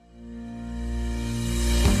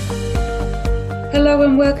Hello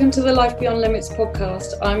and welcome to the Life Beyond Limits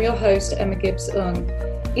podcast. I'm your host, Emma Gibbs-Ung.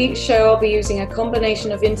 Each show I'll be using a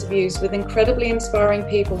combination of interviews with incredibly inspiring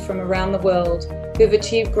people from around the world who have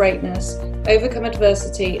achieved greatness, overcome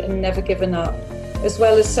adversity and never given up, as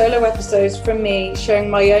well as solo episodes from me showing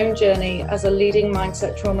my own journey as a leading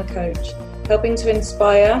mindset trauma coach, helping to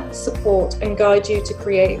inspire, support and guide you to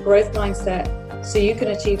create a growth mindset so you can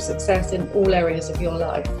achieve success in all areas of your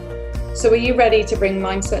life. So are you ready to bring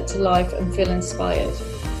mindset to life and feel inspired?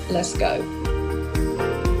 Let's go.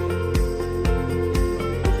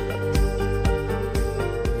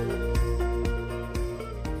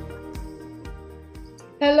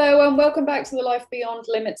 Hello and welcome back to the Life Beyond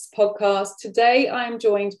Limits podcast. Today I am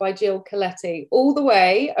joined by Jill Coletti, all the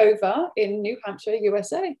way over in New Hampshire,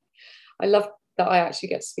 USA. I love that I actually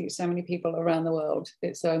get to speak to so many people around the world.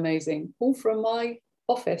 It's so amazing. All from my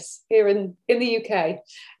office here in the UK.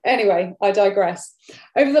 Anyway, I digress.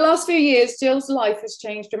 Over the last few years, Jill's life has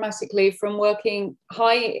changed dramatically from working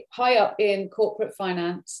high up in corporate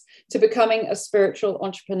finance to becoming a spiritual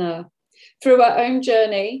entrepreneur. Through her own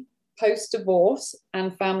journey, post-divorce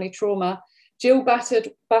and family trauma, Jill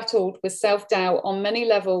battled with self-doubt on many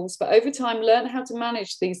levels, but over time learned how to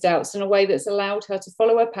manage these doubts in a way that's allowed her to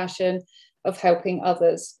follow her passion of helping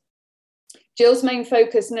others. Jill's main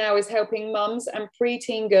focus now is helping mums and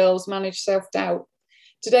preteen girls manage self-doubt.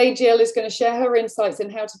 Today, Jill is going to share her insights on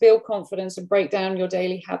how to build confidence and break down your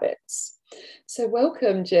daily habits. So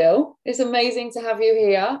welcome, Jill. It's amazing to have you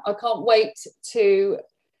here. I can't wait to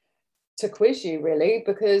quiz you, really,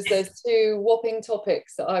 because there's two whopping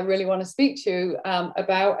topics that I really want to speak to you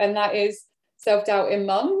about, and that is self-doubt in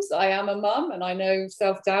mums. I am a mum and I know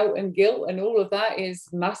self-doubt and guilt and all of that is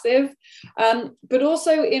massive, but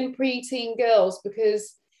also in preteen girls,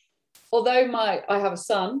 because although I have a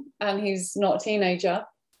son and he's not a teenager,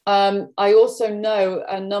 I also know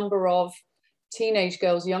a number of teenage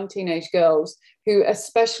girls, young teenage girls, who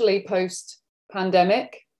especially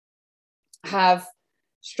post-pandemic have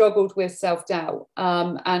struggled with self-doubt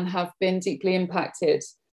and have been deeply impacted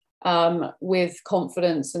with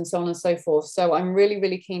confidence and so on and so forth. So I'm really,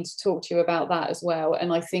 really keen to talk to you about that as well.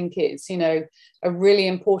 And I think it's, a really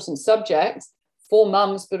important subject for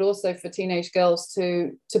mums, but also for teenage girls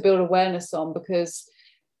to build awareness on, because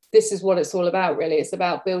this is what it's all about, really. It's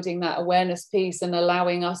about building that awareness piece and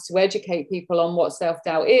allowing us to educate people on what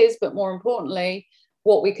self-doubt is, but more importantly,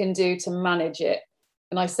 what we can do to manage it.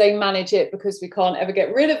 And I say manage it because we can't ever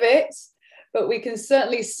get rid of it, but we can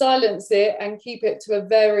certainly silence it and keep it to a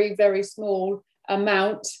very, very small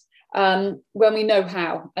amount when we know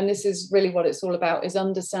how. And this is really what it's all about, is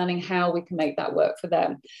understanding how we can make that work for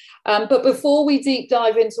them. But before we deep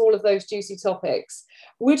dive into all of those juicy topics,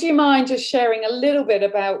 would you mind just sharing a little bit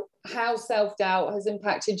about how self-doubt has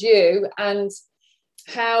impacted you and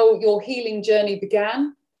how your healing journey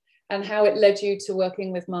began and how it led you to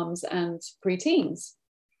working with mums and preteens?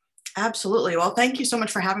 Absolutely. Well, thank you so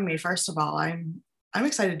much for having me. First of all, I'm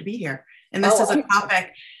excited to be here. And this is a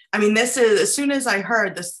topic. I mean, this is, as soon as I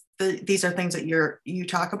heard this, these are things that you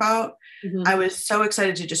talk about, mm-hmm. I was so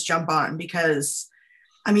excited to just jump on, because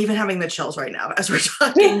I'm even having the chills right now as we're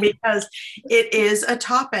talking, because it is a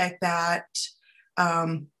topic that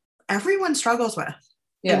everyone struggles with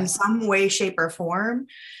in some way, shape, or form.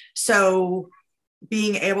 So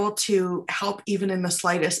being able to help even in the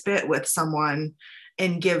slightest bit with someone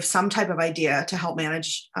and give some type of idea to help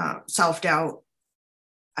manage self-doubt,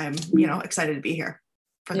 I'm, excited to be here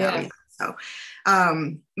for that reason. So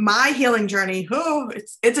my healing journey,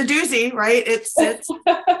 it's a doozy, right? It's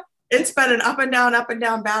been an up and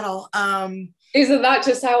down battle. Isn't that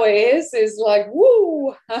just how it is? Is like,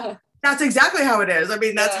 woo. That's exactly how it is. I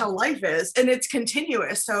mean, that's how life is, and it's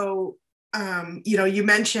continuous. So, you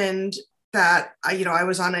mentioned that, I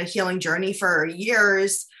was on a healing journey for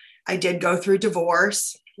years. I did go through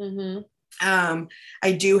divorce. Mm-hmm.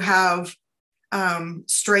 I do have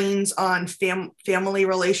strains on family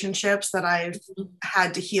relationships that I've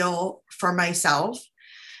had to heal for myself.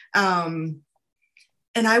 And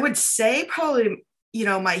I would say probably,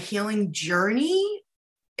 my healing journey,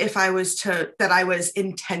 if I was that I was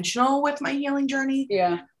intentional with my healing journey,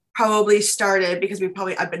 probably started because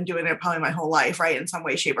I've been doing it probably my whole life, right? In some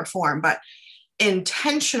way, shape, or form, but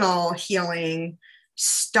intentional healing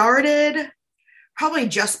started probably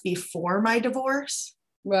just before my divorce.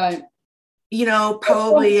 Right.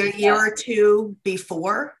 Probably a year or two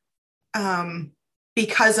before,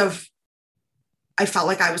 because I felt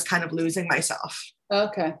like I was kind of losing myself.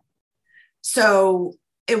 Okay. So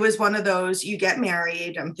it was one of those, you get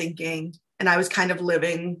married, I'm thinking, and I was kind of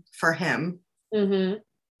living for him, mm-hmm.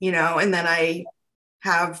 And then I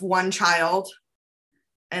have one child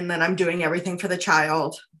and then I'm doing everything for the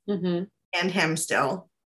child Mm-hmm. and him still.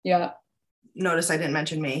 Yeah. Notice I didn't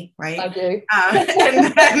mention me, right? I do.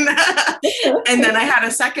 And then I had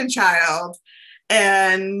a second child.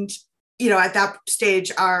 And, you know, at that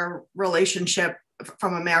stage, our relationship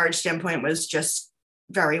from a marriage standpoint was just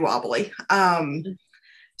very wobbly.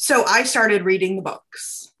 So I started reading the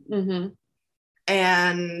books Mm-hmm.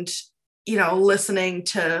 and, you know, listening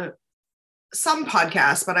to some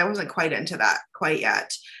podcasts, but I wasn't quite into that quite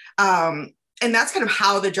yet. And that's kind of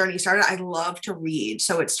how the journey started. I love to read.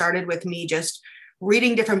 So it started with me just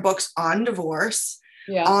reading different books on divorce,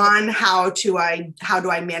 on how do I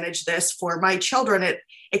manage this for my children. It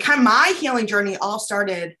kind of, my healing journey all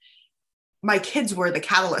started, my kids were the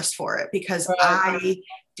catalyst for it, because I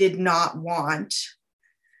did not want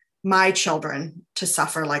my children to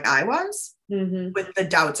suffer like I was, with the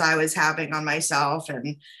doubts I was having on myself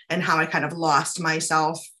and how I kind of lost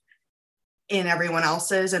myself in everyone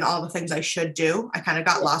else's and all the things I should do. I kind of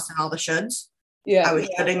got lost in all the shoulds. I was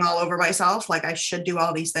shoulding all over myself, like I should do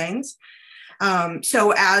all these things.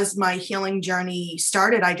 So as my healing journey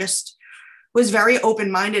started, I just was very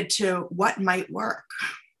open-minded to what might work.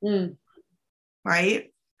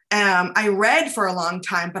 Right. I read for a long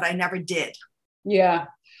time, but I never did. Yeah.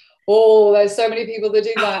 Oh, there's so many people that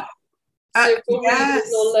do that. So yes.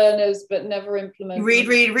 readers or learners, but never implement.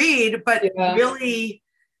 Read, but really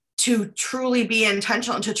to truly be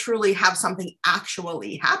intentional and to truly have something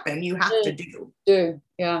actually happen, you have to do. You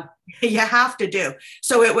have to do.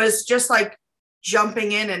 So it was just like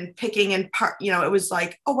jumping in and picking in part, you know, it was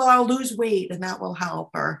like, oh, well, I'll lose weight and that will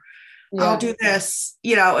help, or I'll do this.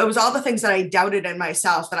 You know, it was all the things that I doubted in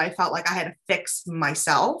myself that I felt like I had to fix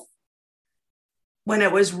myself, when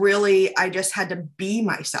it was really, I just had to be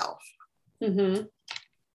myself.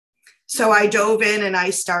 So I dove in and I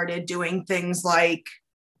started doing things like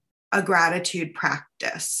a gratitude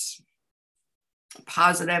practice,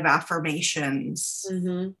 positive affirmations.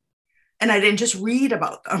 And I didn't just read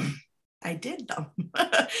about them. I did them,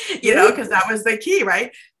 you know, because that was the key,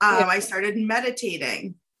 right? I started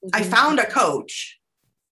meditating. I found a coach,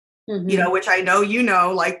 you know, which I know, you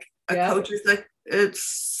know, like a coach is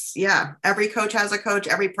every coach has a coach.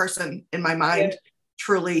 Every person in my mind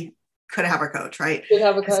truly could have a coach, right? Could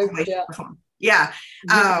have a coach,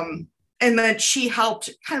 and then she helped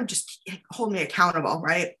kind of just hold me accountable,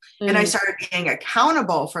 right? And I started being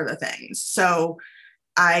accountable for the things. So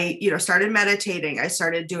I, you know, started meditating. I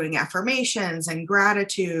started doing affirmations and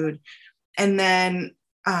gratitude. And then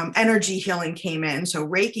energy healing came in. So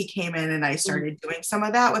Reiki came in and I started doing some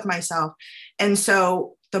of that with myself. And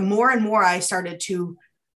so the more and more I started to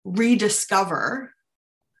rediscover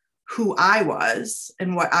who I was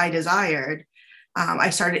and what I desired, I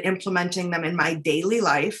started implementing them in my daily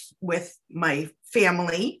life with my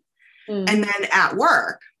family and then at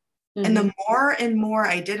work. And the more and more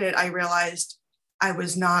I did it, I realized I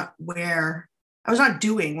was not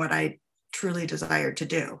doing what I truly desired to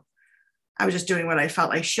do. I was just doing what I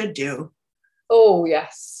felt I should do. Oh,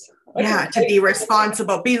 yes. To be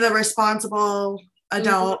responsible, be the responsible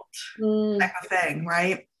adult type of thing,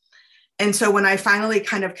 right? And so when I finally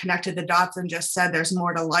kind of connected the dots and just said there's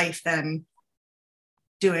more to life than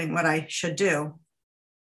doing what I should do,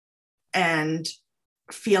 and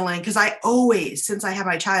feeling, because I always, since I had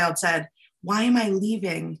my child, said, why am I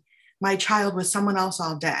leaving my child with someone else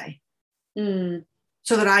all day so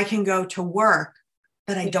that I can go to work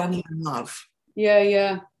that I don't even love? Do you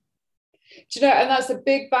know, and that's a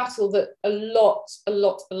big battle that a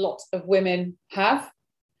lot of women have.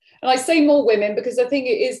 And I say more women because I think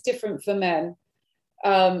it is different for men.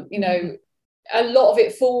 You know, a lot of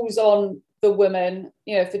it falls on the woman.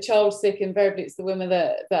 You know, if the child's sick, invariably it's the woman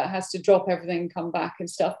that has to drop everything, come back and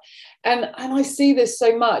stuff. And I see this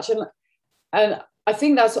so much. And I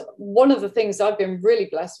think that's one of the things I've been really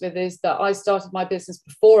blessed with, is that I started my business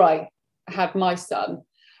before I had my son.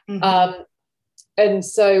 And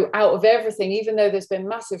so out of everything, even though there's been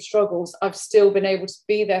massive struggles, I've still been able to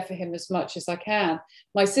be there for him as much as I can.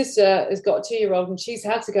 My sister has got a 2-year-old and she's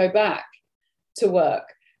had to go back to work.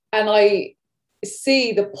 And I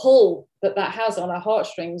see the pull that has on our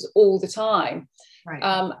heartstrings all the time.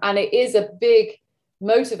 And it is a big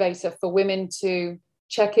motivator for women to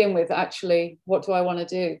check in with, actually, what do I want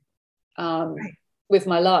to do with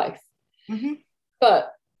my life?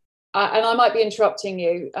 But and I might be interrupting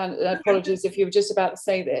you, and apologies if you were just about to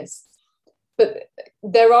say this, but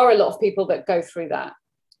there are a lot of people that go through that,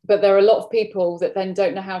 but there are a lot of people that then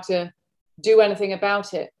don't know how to do anything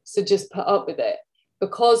about it, so just put up with it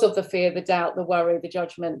because of the fear, the doubt, the worry, the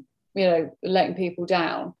judgment, you know, letting people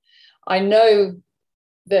down. I know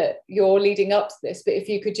that you're leading up to this, but if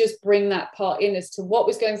you could just bring that part in as to what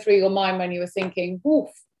was going through your mind when you were thinking, oof,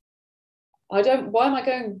 why am I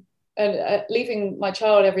going and leaving my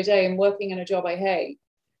child every day and working in a job I hate?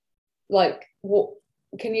 Like, what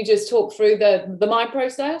can you just talk through the mind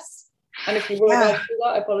process? And if you were about to do that,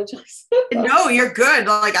 I apologize. No, you're good.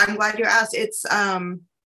 Like, I'm glad you asked. It's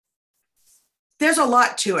there's a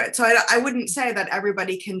lot to it. So I wouldn't say that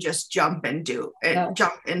everybody can just jump into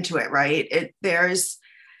it, right? There's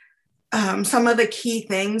some of the key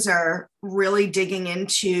things are really digging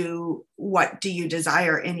into what do you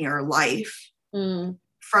desire in your life,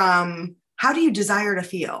 from how do you desire to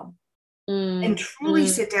feel, and truly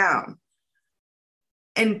sit down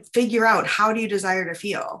and figure out, how do you desire to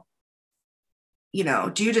feel? You know,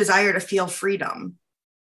 do you desire to feel freedom?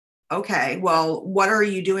 Okay, well, what are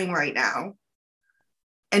you doing right now?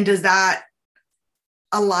 And does that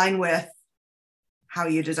align with how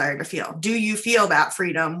you desire to feel? Do you feel that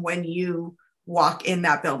freedom when you walk in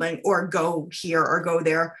that building or go here or go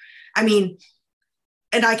there? I mean,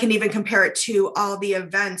 and I can even compare it to all the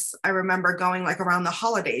events. I remember going like around the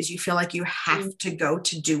holidays, you feel like you have to go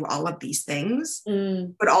to do all of these things,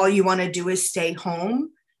 but all you want to do is stay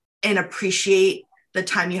home and appreciate the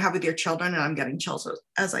time you have with your children. And I'm getting chills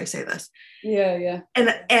as I say this. Yeah.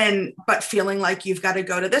 But feeling like you've got to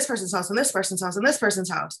go to this person's house and this person's house and this person's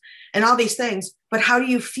house and all these things. But how do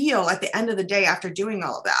you feel at the end of the day after doing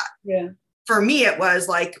all of that? Yeah. For me, it was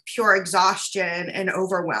like pure exhaustion and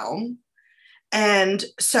overwhelm. And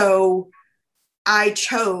so I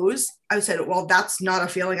said, well, that's not a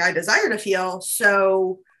feeling I desire to feel.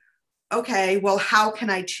 So, okay, well, how can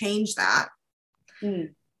I change that?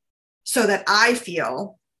 So that I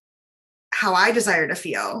feel how I desire to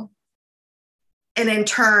feel, and in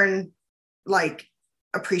turn, like,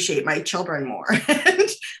 appreciate my children more and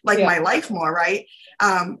my life more, right?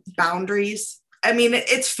 Boundaries. I mean,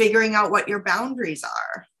 it's figuring out what your boundaries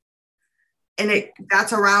are. And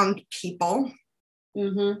that's around people,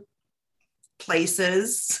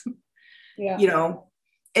 places, you know,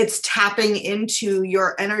 it's tapping into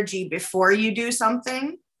your energy before you do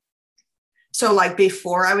something. So like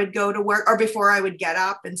before I would go to work or before I would get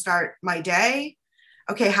up and start my day,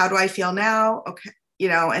 okay, how do I feel now? Okay, you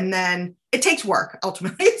know, and then it takes work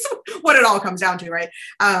ultimately. It's what it all comes down to, right?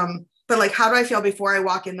 But like, how do I feel before I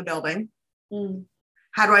walk in the building?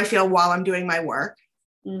 How do I feel while I'm doing my work?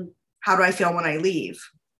 How do I feel when I leave?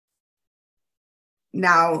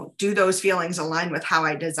 Now, do those feelings align with how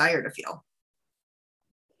I desire to feel?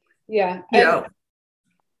 Yeah. You know,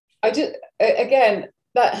 I just, again,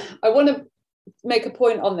 that I want to make a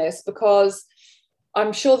point on this, because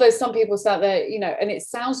I'm sure there's some people out there, you know, and it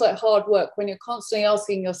sounds like hard work when you're constantly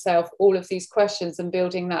asking yourself all of these questions and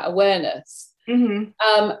building that awareness. And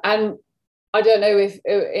I don't know if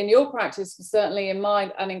in your practice, but certainly in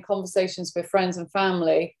mine and in conversations with friends and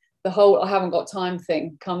family, the whole I haven't got time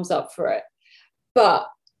thing comes up for it. But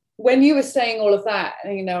when you were saying all of that,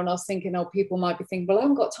 you know, and I was thinking, oh, people might be thinking, well, I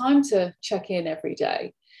haven't got time to check in every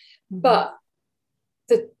day. But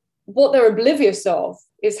what they're oblivious of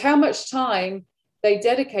is how much time they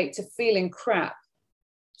dedicate to feeling crap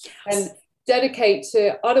and dedicate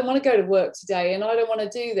to, I don't want to go to work today and I don't want to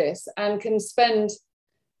do this, and can spend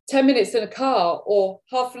 10 minutes in a car or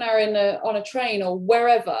half an hour on a train or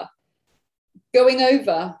wherever going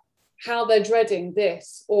over how they're dreading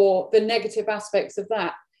this or the negative aspects of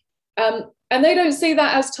that. And they don't see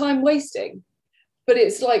that as time wasting, but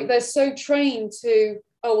it's like they're so trained to,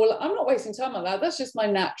 oh, well, I'm not wasting time on that. That's just my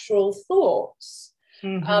natural thoughts.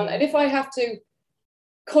 And if I have to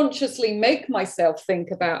consciously make myself think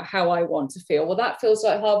about how I want to feel, well, that feels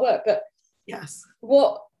like hard work. But yes,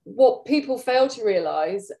 what people fail to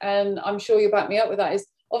realize, and I'm sure you back me up with that, is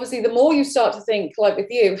obviously the more you start to think, like with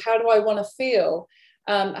you, how do I want to feel?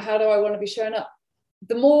 How do I want to be shown up?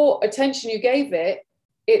 The more attention you gave it,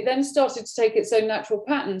 it then started to take its own natural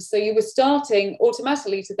patterns. So you were starting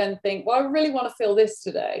automatically to then think, well, I really want to feel this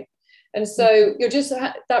today. And so you're just,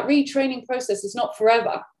 that retraining process is not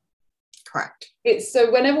forever. Correct. It's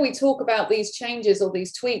so whenever we talk about these changes or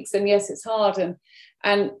these tweaks, and yes, it's hard and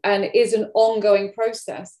it is an ongoing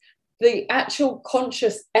process. The actual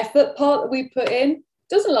conscious effort part that we put in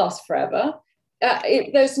doesn't last forever.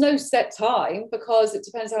 There's no set time, because it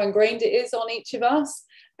depends how ingrained it is on each of us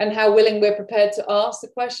and how willing we're prepared to ask the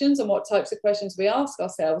questions and what types of questions we ask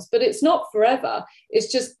ourselves. But it's not forever.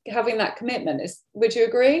 It's just having that commitment. Would you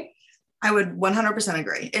agree? I would 100%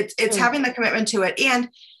 agree. It's having the commitment to it. And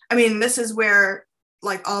I mean, this is where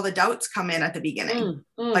like all the doubts come in at the beginning.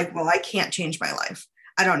 Like, well, I can't change my life.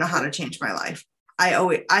 I don't know how to change my life.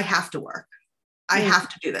 I have to work. I have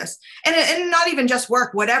to do this. And not even just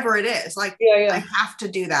work, whatever it is, like, I have to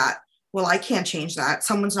do that. Well, I can't change that.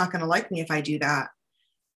 Someone's not going to like me if I do that.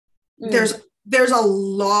 There's a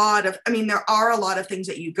lot of, there are a lot of things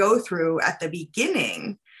that you go through at the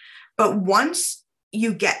beginning, but once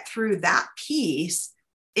you get through that piece,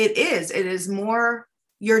 it is more,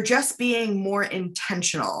 you're just being more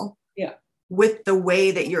intentional with the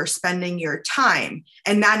way that you're spending your time.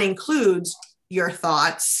 And that includes your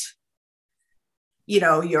thoughts,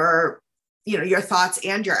 your thoughts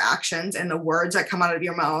and your actions and the words that come out of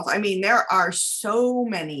your mouth. There are so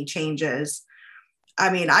many changes.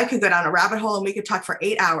 I could go down a rabbit hole and we could talk for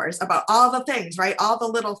 8 hours about all the things, right? All the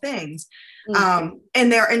little things. And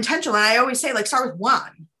they're intentional. And I always say, like, start with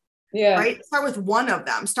one. Yeah. Right. Start with one of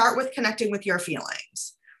them. Start with connecting with your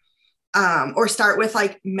feelings. Or start with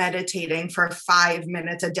like meditating for 5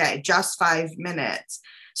 minutes a day, just 5 minutes,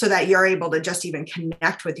 so that you're able to just even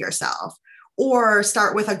connect with yourself. Or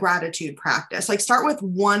start with a gratitude practice. Like, start with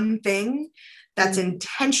one thing that's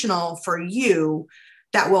intentional for you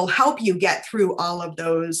that will help you get through all of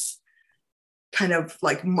those kind of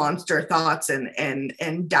like monster thoughts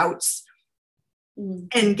and doubts,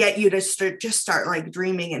 and get you to start like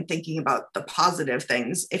dreaming and thinking about the positive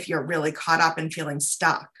things if you're really caught up and feeling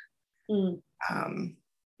stuck.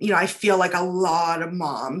 I feel like a lot of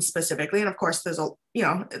moms specifically, and of course there's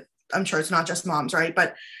I'm sure it's not just moms, right?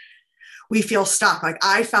 But we feel stuck. Like,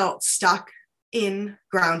 I felt stuck in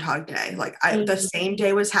Groundhog Day. Like, the same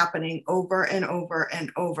day was happening over and over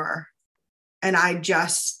and over. And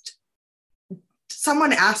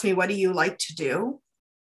someone asked me, what do you like to do?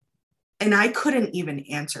 And I couldn't even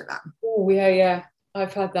answer them. Oh, yeah.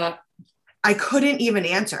 I've had that. I couldn't even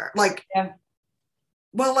answer. Like,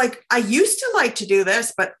 well, like, I used to like to do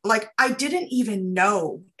this, but like, I didn't even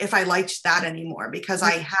know if I liked that anymore, because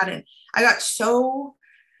I got so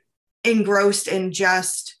engrossed in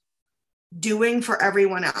just doing for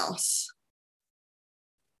everyone else,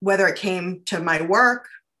 whether it came to my work,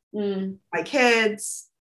 my kids,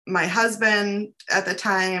 my husband at the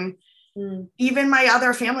time, even my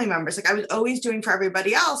other family members. Like, I was always doing for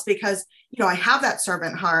everybody else because, I have that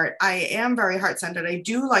servant heart. I am very heart-centered. I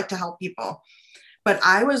do like to help people, but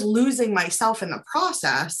I was losing myself in the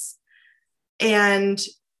process. And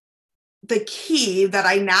the key that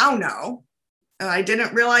I now know, and I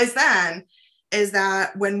didn't realize then, is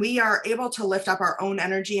that when we are able to lift up our own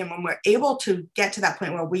energy, and when we're able to get to that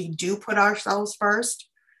point where we do put ourselves first,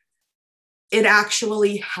 it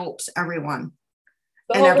actually helps everyone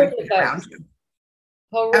and everything around you.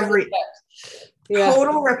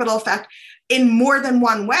 Total ripple effect in more than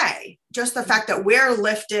one way. Just the fact that we're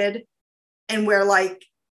lifted and we're like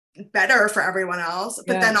better for everyone else,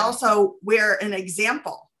 but then also we're an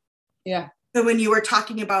example. Yeah. So when you were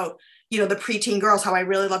talking about, the preteen girls, how I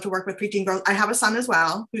really love to work with preteen girls. I have a son as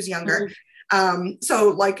well, who's younger. So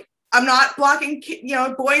like, I'm not blocking,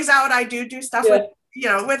 boys out. I do stuff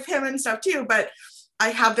with him and stuff too, but I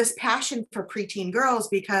have this passion for preteen girls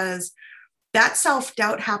because that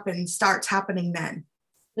self-doubt starts happening then.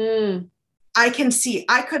 I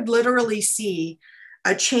could literally see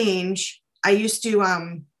a change. I used to,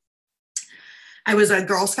 I was a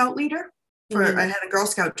Girl Scout leader I had a Girl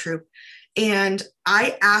Scout troop. And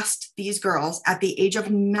I asked these girls at the age of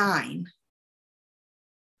 9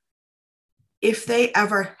 if they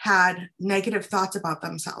ever had negative thoughts about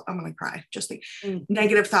themselves. I'm going to cry. Just think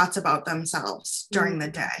negative thoughts about themselves during the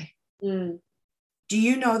day. Do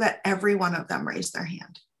you know that every one of them raised their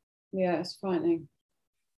hand? Yeah, it's frightening.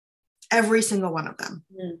 Every single one of them.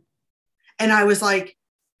 And I was like,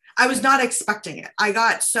 I was not expecting it. I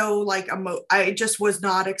got so like, I just was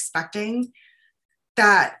not expecting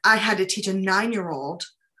that I had to teach a 9-year-old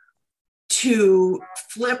to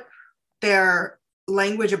flip their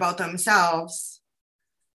language about themselves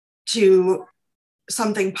to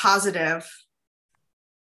something positive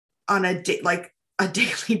on a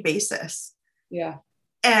daily basis. Yeah.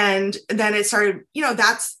 And then it started,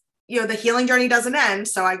 the healing journey doesn't end.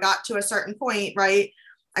 So I got to a certain point, right?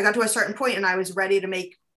 I got to a certain point and I was ready to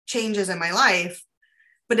make changes in my life,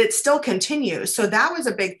 but it still continues. So that was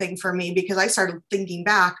a big thing for me because I started thinking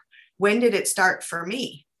back, when did it start for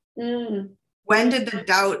me? When did the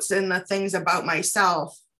doubts and the things about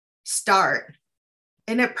myself start?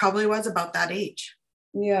 And it probably was about that age.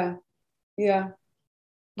 Yeah. Yeah.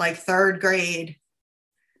 Like 3rd grade,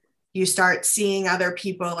 you start seeing other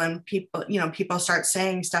people and people start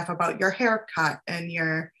saying stuff about your haircut and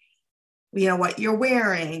your, what you're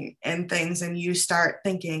wearing and things. And you start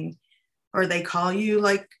thinking, or they call you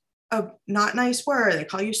like a not nice word. They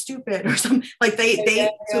call you stupid or something like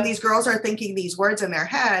so these girls are thinking these words in their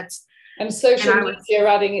heads. And social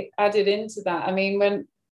media added into that. I mean, and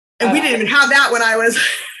we didn't even have that when I was.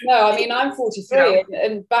 No, I mean, I'm 43,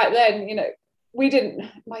 and back then, we didn't.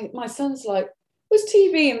 My son's like, was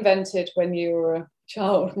TV invented when you were a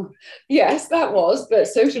child? Yes, that was, but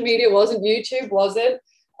social media wasn't, YouTube wasn't,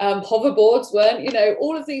 hoverboards weren't,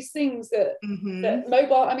 all of these things that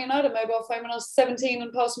mobile. I mean, I had a mobile phone when I was 17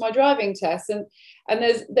 and passed my driving test, and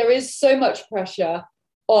there is so much pressure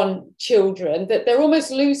on children that they're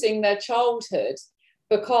almost losing their childhood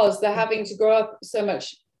because they're having to grow up so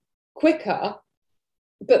much quicker,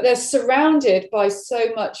 but they're surrounded by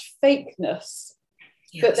so much fakeness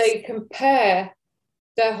that they compare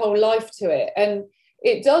their whole life to it. And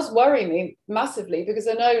it does worry me massively, because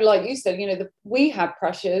I know, like you said, we had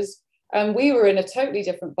pressures and we were in a totally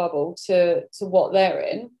different bubble to what they're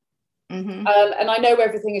in. And I know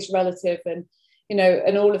everything is relative, and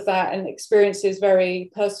and all of that, and experience is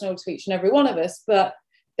very personal to each and every one of us, but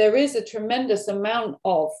there is a tremendous amount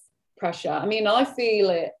of pressure. I mean, I feel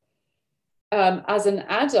it as an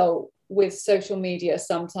adult with social media.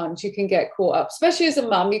 Sometimes you can get caught up, especially as a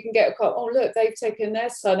mum. You can get caught, oh look, they've taken their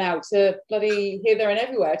son out to bloody here, there and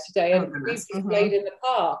everywhere today, and we've played in the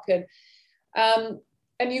park,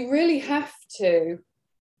 and you really have to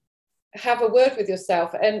have a word with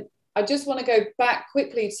yourself. And I just want to go back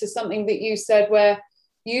quickly to something that you said, where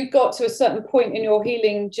you got to a certain point in your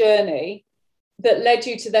healing journey that led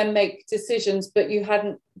you to then make decisions, but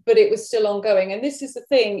it was still ongoing. And this is the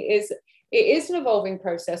thing, is it is an evolving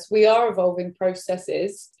process. We are evolving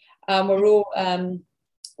processes. We're all,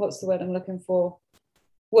 what's the word I'm looking for?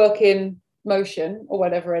 Work in motion, or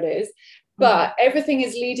whatever it is. But everything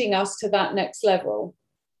is leading us to that next level.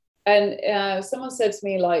 And someone said to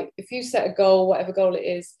me, like, if you set a goal, whatever goal it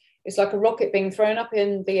is, it's like a rocket being thrown up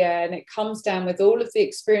in the air, and it comes down with all of the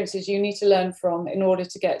experiences you need to learn from in order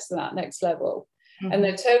to get to that next level. And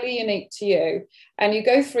they're totally unique to you. And you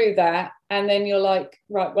go through that, and then you're like,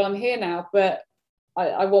 right, well, I'm here now, but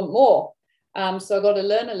I want more. So I've got to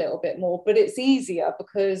learn a little bit more. But it's easier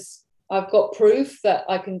because I've got proof that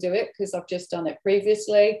I can do it, because I've just done it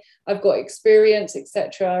previously. I've got experience,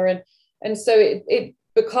 etc. And so it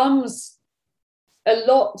becomes a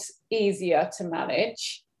lot easier to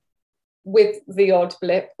manage, with the odd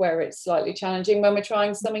blip where it's slightly challenging when we're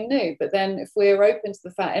trying something new. But then if we're open to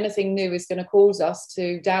the fact anything new is going to cause us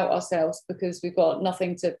to doubt ourselves, because we've got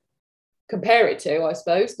nothing to compare it to, I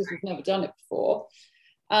suppose, because we've never done it before,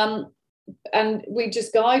 and we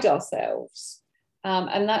just guide ourselves,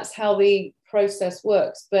 and that's how the process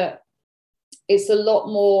works. But it's a lot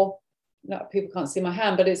more, no, people can't see my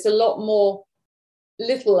hand, but it's a lot more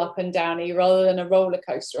little up and downy rather than a roller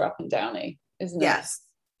coaster up and downy, isn't it?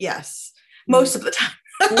 Yes. Most of the time.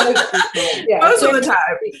 Most of the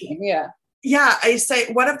time. Yeah. I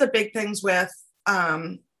say one of the big things with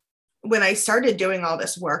when I started doing all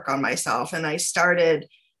this work on myself, and I started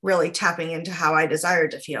really tapping into how I desired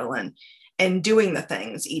to feel, and doing the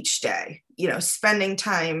things each day, spending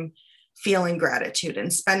time feeling gratitude,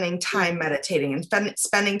 and spending time meditating, and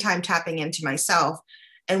spending time tapping into myself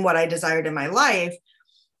and what I desired in my life.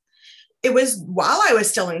 It was while I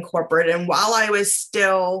was still in corporate, and while I was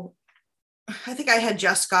still, I think I had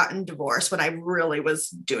just gotten divorced when I really was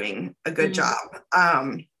doing a good job.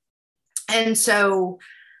 And so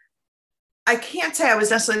I can't say I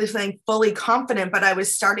was necessarily feeling fully confident, but I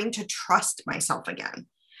was starting to trust myself again.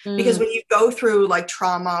 Because when you go through like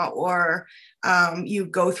trauma, or you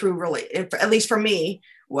go through really, at least for me,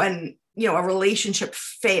 when, a relationship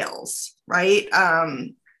fails, right?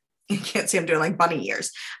 You can't see I'm doing like bunny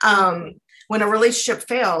ears. When a relationship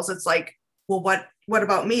fails, it's like, well, what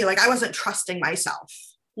about me? Like, I wasn't trusting myself.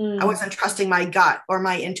 I wasn't trusting my gut or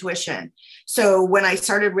my intuition. So when I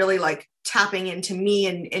started really like tapping into me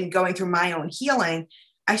and going through my own healing,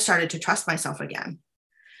 I started to trust myself again.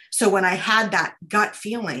 So when I had that gut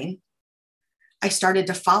feeling, I started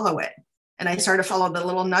to follow it. And I started to follow the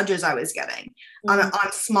little nudges I was getting on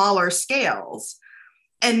smaller scales.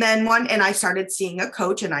 And then I started seeing a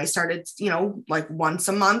coach, and I started, like once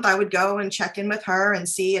a month I would go and check in with her and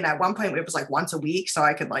see. And at one point it was like once a week. So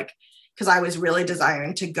I could because I was really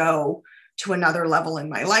desiring to go to another level in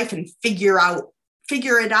my life and figure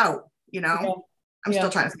it out, I'm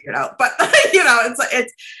still trying to figure it out, but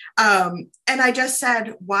it's and I just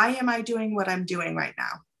said, why am I doing what I'm doing right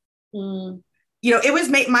now? It was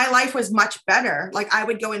my life was much better. Like, I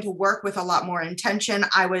would go into work with a lot more intention.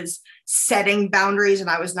 I was setting boundaries, and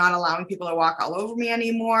I was not allowing people to walk all over me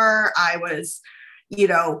anymore. I was,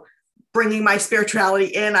 bringing my spirituality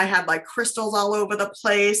in. I had like crystals all over the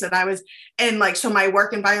place, and so my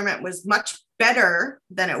work environment was much better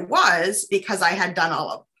than it was because I had done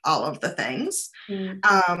all of the things.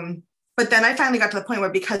 But But then I finally got to the point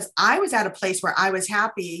where, because I was at a place where I was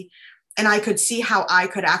happy and I could see how I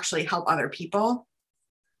could actually help other people,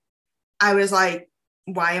 I was like,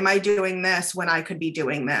 why am I doing this when I could be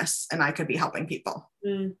doing this and I could be helping people?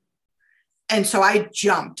 Mm. And so I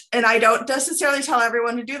jumped, and I don't necessarily tell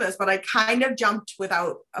everyone to do this, but I kind of jumped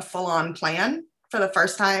without a full-on plan for the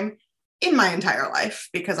first time in my entire life,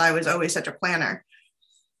 because I was always such a planner.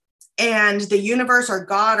 And the universe or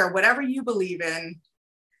God or whatever you believe in,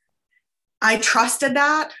 I trusted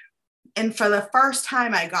that. And for the first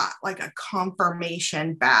time, I got like a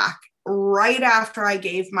confirmation back right after I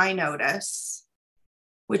gave my notice,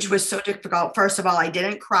 which was so difficult. First of all, I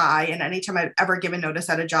didn't cry. And anytime I've ever given notice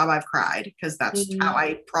at a job, I've cried, because that's how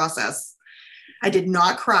I process. I did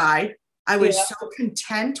not cry. I was so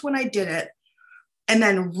content when I did it. And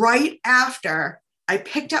then right after, I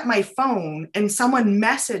picked up my phone and someone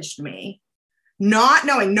messaged me, not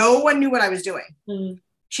knowing, no one knew what I was doing. Mm.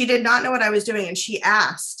 She did not know what I was doing. And she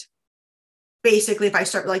asked, basically, if I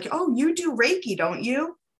start like, oh, you do Reiki, don't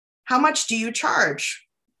you? How much do you charge?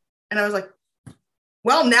 And I was like,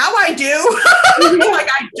 well, now I do. Like,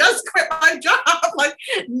 I just quit my job. Like,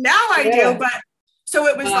 now I do. But so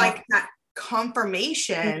it was like that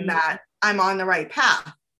confirmation that I'm on the right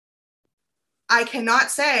path. I cannot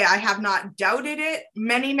say I have not doubted it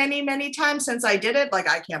many, many, many times since I did it. Like,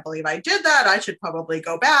 I can't believe I did that. I should probably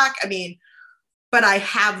go back. I mean, but I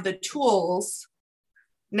have the tools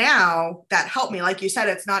now that help me. Like you said,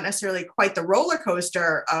 it's not necessarily quite the roller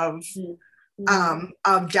coaster of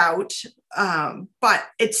doubt, but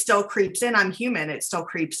it still creeps in. I'm human. It still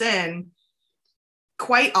creeps in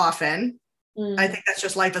quite often. I think that's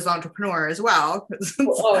just life as an entrepreneur as well.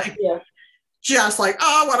 Just like,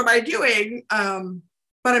 oh, what am I doing?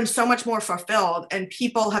 But I'm so much more fulfilled. And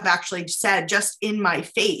people have actually said, just in my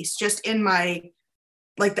face, just in my,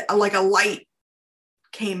 like a light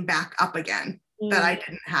came back up again that I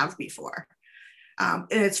didn't have before. And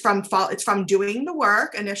it's from doing the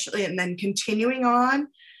work initially and then continuing on,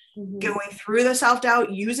 going through the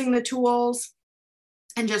self-doubt, using the tools,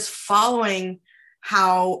 and just following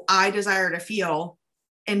how I desire to feel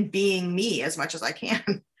and being me as much as I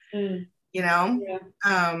can. You know,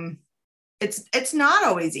 it's not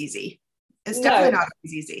always easy. It's definitely not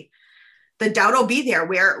always easy. The doubt will be there.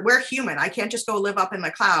 We're human. I can't just go live up in the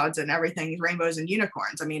clouds and everything's rainbows and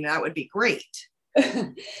unicorns. I mean, that would be great. The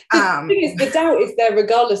thing is, the doubt is there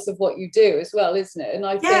regardless of what you do as well, isn't it? And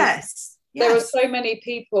I think there are so many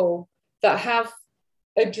people that have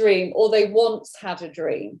a dream, or they once had a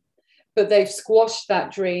dream, but they've squashed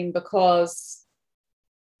that dream because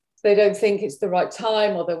they don't think it's the right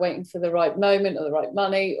time, or they're waiting for the right moment or the right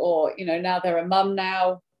money, or, you know, now they're a mum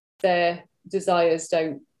now, their desires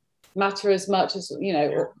don't matter as much as, you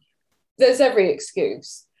know, there's every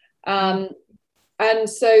excuse. And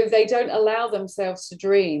so they don't allow themselves to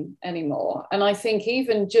dream anymore. And I think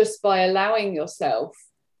even just by allowing yourself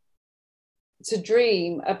to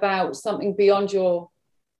dream about something beyond your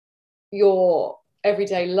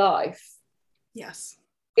everyday life,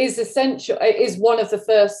 is essential, is one of the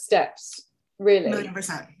first steps, really.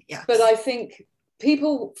 1,000,000%, yeah. But I think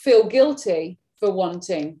people feel guilty for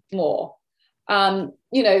wanting more.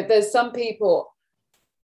 You know, there's some people,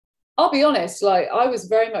 I'll be honest, like, I was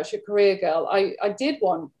very much a career girl. I did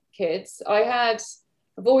want kids. I've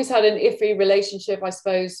always had an iffy relationship, I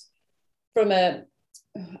suppose, from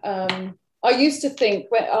I used to think,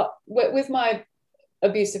 with my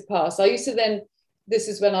abusive past, I used to then, this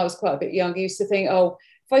is when I was quite a bit young, I used to think, oh,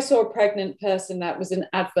 if I saw a pregnant person that was an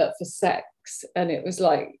advert for sex, and it was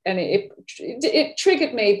like, and it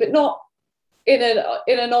triggered me, but not in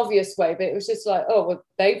an obvious way, but it was just like, oh, well,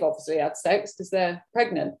 they've obviously had sex because they're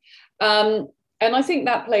pregnant. And I think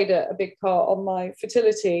that played a big part on my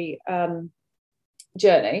fertility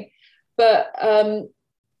journey. But I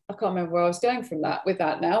can't remember where I was going with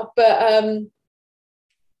that now. But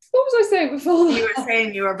what was I saying before? You were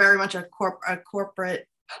saying you were very much a corporate.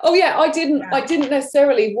 Oh yeah, I didn't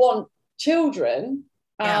necessarily want children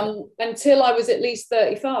until I was at least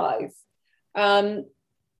 35.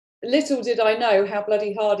 Little did I know how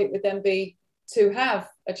bloody hard it would then be to have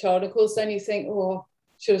a child. Of course, then you think, oh,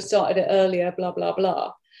 should have started it earlier, blah, blah,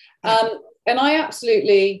 blah. And I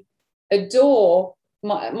absolutely adore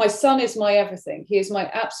my son. Is my everything. He is my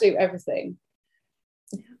absolute everything.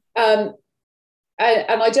 And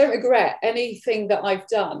I don't regret anything that I've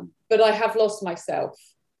done, but I have lost myself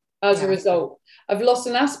as a result. I've lost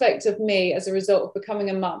an aspect of me as a result of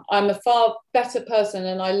becoming a mum. I'm a far better person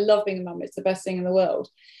and I love being a mum. It's the best thing in the world.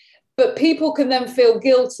 But people can then feel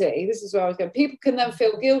guilty. This is where I was going. People can then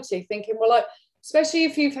feel guilty thinking, well, like, especially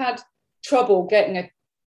if you've had trouble getting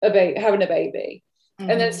having a baby,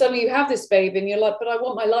 And then suddenly you have this baby and you're like, but I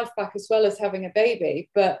want my life back as well as having a baby.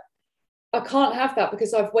 But I can't have that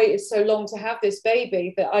because I've waited so long to have this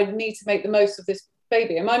baby that I need to make the most of this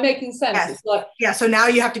baby. Am I making sense? Yes. It's like, yeah. So now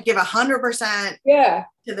you have to give 100%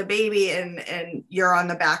 to the baby and you're on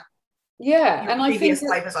the back. Yeah. Your and I think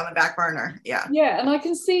life is on the back burner. Yeah. Yeah. And I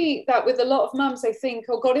can see that with a lot of mums, they think,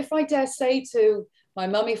 oh God, if I dare say to my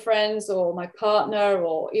mummy friends or my partner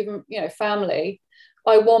or even, family,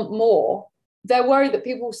 I want more, they're worried that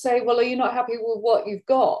people will say, well, are you not happy with what you've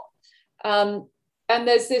got? And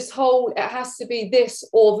there's this whole, it has to be this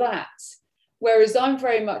or that. Whereas I'm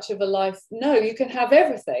very much of a life, no, you can have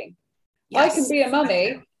everything. Yes. I can be a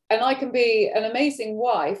mummy and I can be an amazing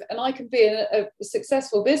wife and I can be a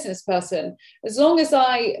successful business person. As long as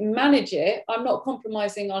I manage it, I'm not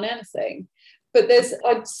compromising on anything. But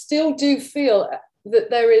I still do feel that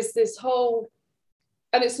there is this whole,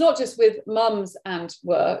 and it's not just with mums and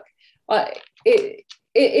work,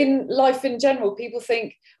 in life in general, people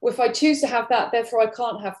think, well, if I choose to have that, therefore I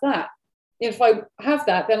can't have that. If I have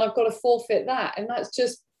that, then I've got to forfeit that. And that's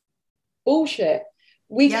just bullshit.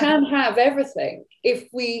 We can have everything if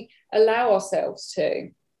we allow ourselves to.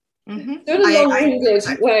 Mm-hmm. Sort of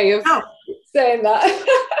long-winded way of saying that.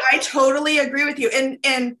 I totally agree with you.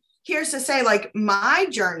 And here's to say, like, my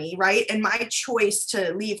journey, right, and my choice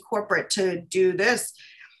to leave corporate to do this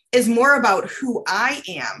is more about who I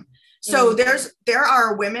am. So there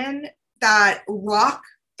are women that rock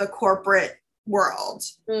the corporate world,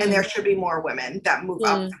 and there should be more women that move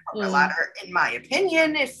up the corporate ladder, in my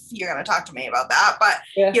opinion, if you're going to talk to me about that. But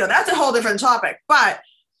that's a whole different topic. But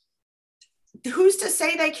who's to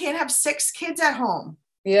say they can't have 6 kids at home?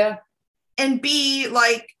 Yeah. And be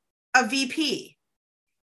like a VP?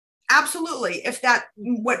 Absolutely. If that,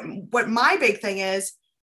 what my big thing is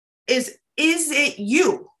it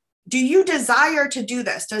you? Do you desire to do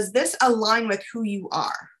this? Does this align with who you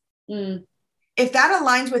are? If that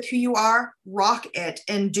aligns with who you are, rock it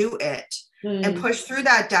and do it and push through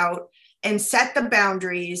that doubt and set the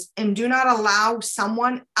boundaries and do not allow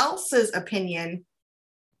someone else's opinion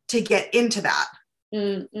to get into that.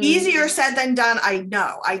 Easier said than done. I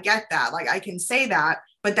know, I get that. Like, I can say that,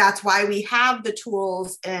 but that's why we have the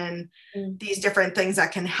tools and these different things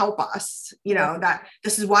that can help us, that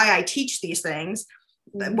this is why I teach these things.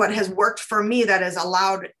 What has worked for me, that has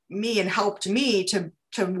allowed me and helped me to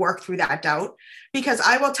work through that doubt. Because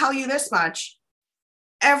I will tell you this much,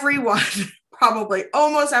 everyone, probably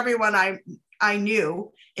almost everyone I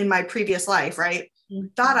knew in my previous life, right,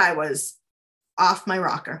 thought I was off my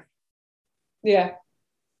rocker. Yeah.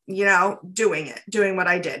 Doing what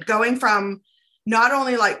I did, going from not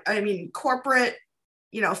only corporate,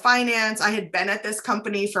 finance. I had been at this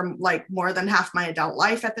company for like more than half my adult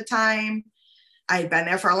life at the time. I had been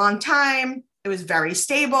there for a long time. It was very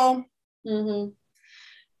stable.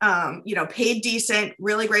 Paid decent,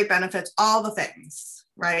 really great benefits, all the things,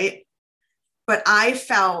 right? But I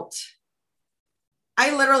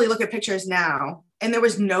literally look at pictures now and there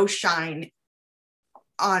was no shine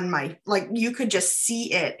on my, like, you could just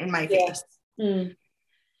see it in my face.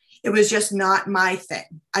 It was just not my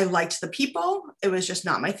thing. I liked the people. It was just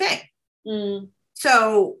not my thing.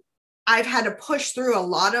 So I've had to push through a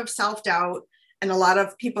lot of self-doubt and a lot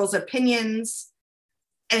of people's opinions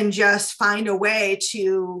and just find a way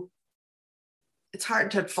to, it's hard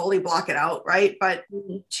to fully block it out, right? But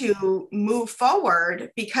to move forward,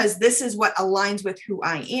 because this is what aligns with who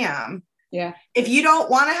I am. Yeah. If you don't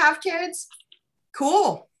want to have kids,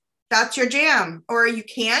 cool. That's your jam. Or you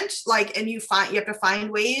can't, and you have to find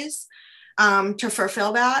ways to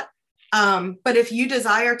fulfill that. But if you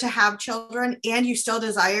desire to have children and you still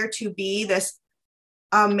desire to be this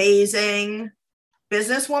amazing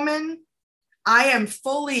businesswoman, I am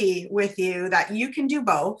fully with you that you can do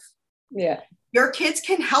both. Yeah. Your kids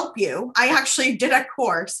can help you. I actually did a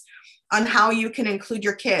course on how you can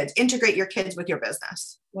integrate your kids with your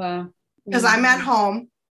business. Wow. Because I'm at home.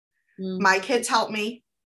 My kids help me.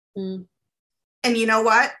 And you know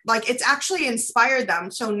what? Like, it's actually inspired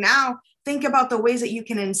them. So now think about the ways that you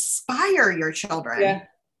can inspire your children. Yeah.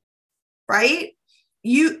 Right?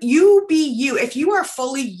 You be you. If you are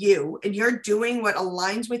fully you and you're doing what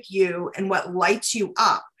aligns with you and what lights you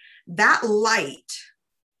up, that light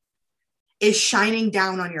is shining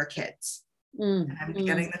down on your kids. And I'm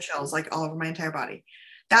getting the chills like all over my entire body.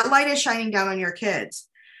 That light is shining down on your kids.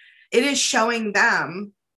 It is showing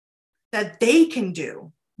them that they can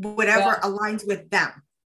do whatever aligns with them.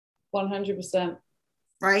 100%.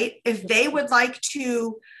 Right? If they would like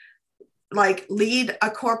to lead a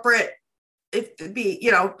corporate,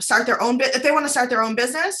 start their own if they want to start their own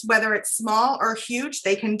business, whether it's small or huge,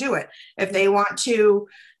 they can do it. If they want to,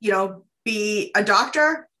 be a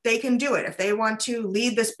doctor, they can do it. If they want to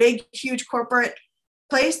lead this big, huge corporate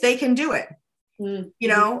place, they can do it, you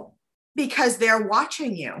know, because they're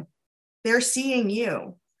watching you. They're seeing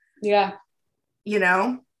you. Yeah. You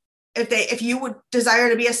know, if you would desire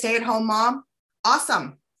to be a stay-at-home mom,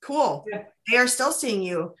 awesome, cool. Yeah. They are still seeing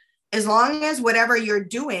you, as long as whatever you're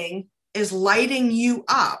doing is lighting you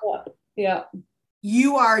up. Yeah.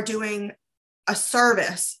 You are doing a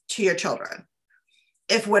service to your children.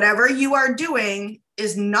 If whatever you are doing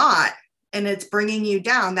is not, and it's bringing you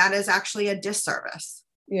down, that is actually a disservice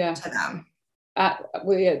to them.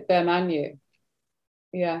 Them and you.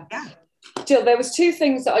 Yeah. Yeah. Jill, there was two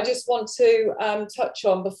things that I just want to touch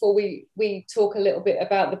on before we talk a little bit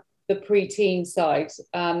about the preteen side.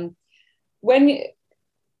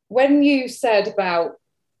 When you said about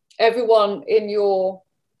everyone in your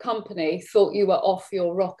company thought you were off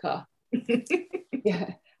your rocker.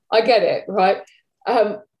 Yeah, I get it, right?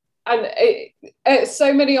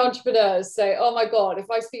 So many entrepreneurs say, oh my God,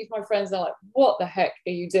 if I speak to my friends, they're like, what the heck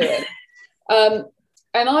are you doing? And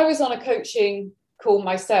I was on a coaching call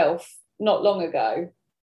myself not long ago.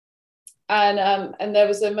 And there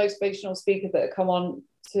was a motivational speaker that had come on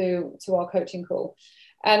to our coaching call.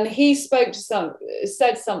 And he said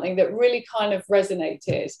something that really kind of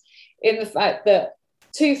resonated, in the fact that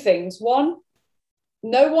two things. One,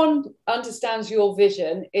 no one understands your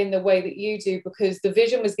vision in the way that you do, because the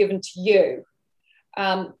vision was given to you.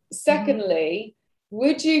 Secondly,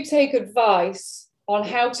 would you take advice on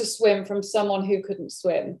how to swim from someone who couldn't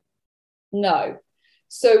swim? No.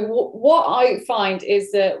 So what I find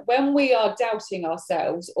is that when we are doubting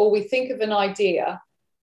ourselves, or we think of an idea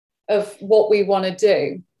of what we want to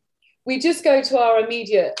do, we just go to our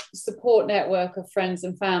immediate support network of friends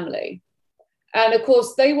and family. And of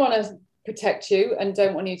course, they want to protect you and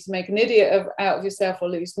don't want you to make an idiot out of yourself or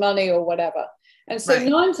lose money or whatever. And so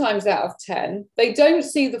 9 times out of 10, they don't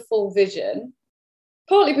see the full vision,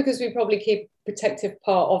 partly because we probably keep a protective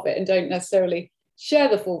part of it and don't necessarily share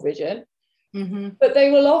the full vision. But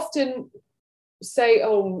they will often say,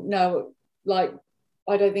 oh, no, like,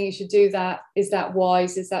 I don't think you should do that. Is that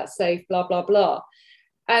wise? Is that safe? Blah, blah, blah.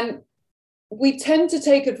 And we tend to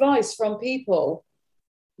take advice from people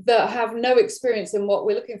that have no experience in what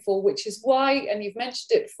we're looking for, which is why, and you've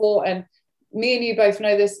mentioned it before, and me and you both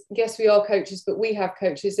know this, yes, we are coaches, but we have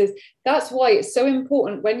coaches, that's why it's so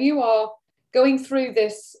important when you are going through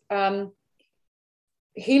this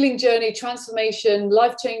healing journey, transformation,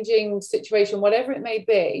 life-changing situation, whatever it may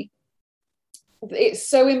be. It's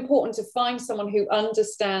so important to find someone who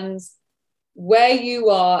understands where you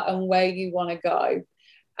are and where you want to go,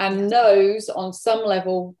 and knows on some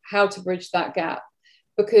level how to bridge that gap,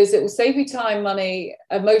 because it will save you time, money,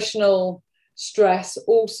 emotional stress,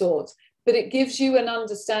 all sorts. But it gives you an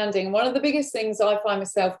understanding. One of the biggest things I find with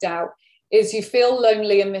self-doubt is you feel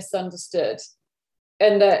lonely and misunderstood,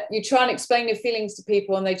 and that you try and explain your feelings to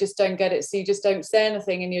people and they just don't get it. So you just don't say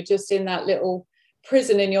anything, and you're just in that little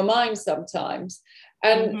prison in your mind sometimes.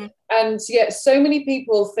 And yet so many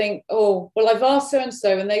people think, oh, well, I've asked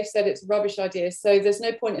so-and-so and they've said it's a rubbish idea, so there's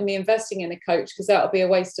no point in me investing in a coach because that'll be a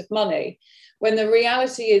waste of money. When the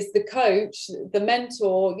reality is the coach, the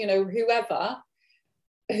mentor, you know, whoever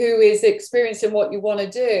who is experiencing what you want to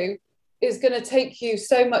do is going to take you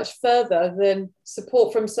so much further than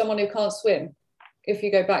support from someone who can't swim, if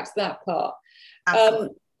you go back to that part.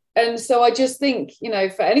 And so I just think, you know,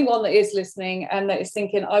 for anyone that is listening and that is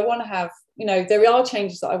thinking, I want to have, you know, there are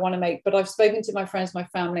changes that I want to make, but I've spoken to my friends, my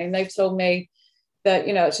family, and they've told me that,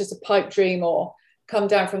 you know, it's just a pipe dream or come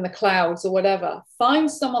down from the clouds or whatever.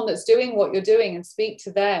 Find someone that's doing what you're doing and speak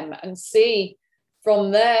to them and see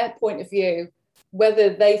from their point of view whether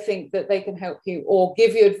they think that they can help you or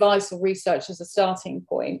give you advice or research as a starting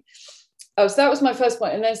point. So that was my first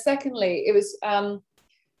point. And then secondly, it was,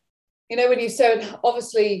 you know, when you said,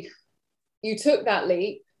 obviously, you took that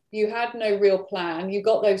leap, you had no real plan, you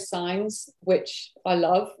got those signs, which I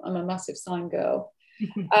love. I'm a massive sign girl.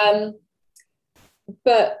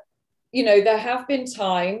 But, you know, there have been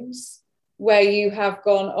times where you have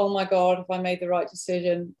gone, oh my God, if I made the right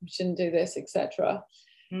decision, I shouldn't do this, etc.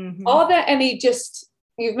 Are there any, just,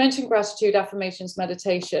 you've mentioned gratitude, affirmations,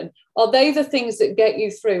 meditation. Are they the things that get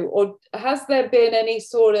you through? Or has there been any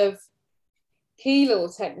sort of key little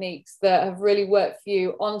techniques that have really worked for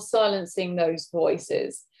you on silencing those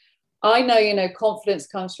voices? I know, you know, confidence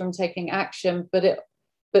comes from taking action, but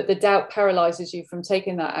the doubt paralyzes you from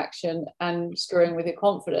taking that action and screwing with your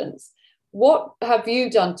confidence. What have you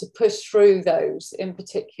done to push through those in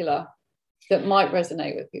particular that might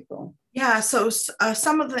resonate with people? Yeah, so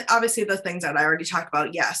some of the, obviously the things that I already talked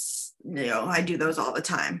about, yes, you know, I do those all the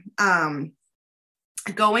time.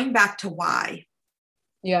 going back to why.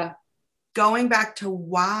 Yeah. Going back to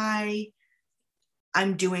why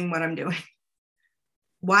I'm doing what I'm doing.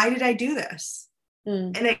 Why did I do this?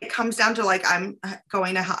 And it comes down to like, I'm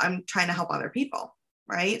trying to help other people.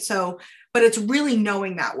 Right. So, but it's really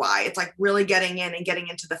knowing that why. It's like really getting in and getting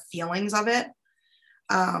into the feelings of it.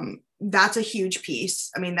 That's a huge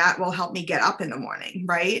piece. I mean, that will help me get up in the morning,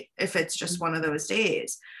 right? If it's just one of those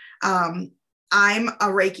days. I'm a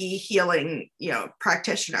Reiki healing,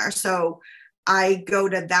 practitioner. So I go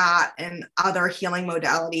to that and other healing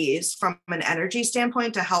modalities from an energy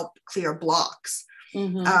standpoint to help clear blocks,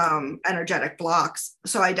 energetic blocks.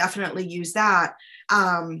 So I definitely use that.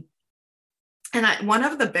 And one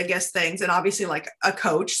of the biggest things, and obviously like a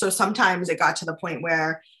coach, so sometimes it got to the point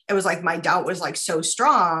where it was like my doubt was like so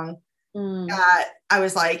strong that I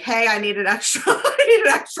was like, hey, I need an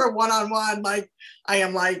extra one-on-one. Like I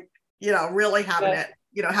am like, really having it,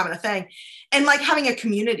 having a thing, and like having a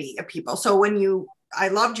community of people. So I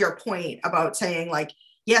loved your point about saying like,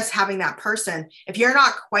 yes, having that person, if you're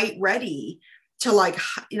not quite ready to like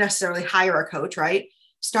necessarily hire a coach, right?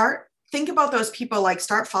 Think about those people, like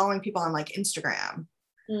start following people on like Instagram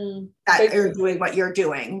that are doing what you're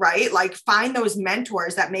doing, right? Like find those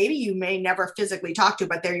mentors that maybe you may never physically talk to,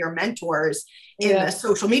 but they're your mentors in the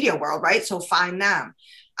social media world, right? So find them.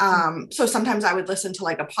 So sometimes I would listen to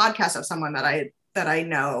like a podcast of someone that I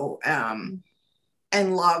know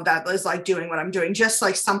and love that is like doing what I'm doing, just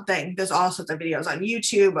like something. There's all sorts of videos on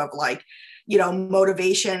YouTube of like,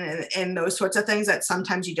 motivation and those sorts of things that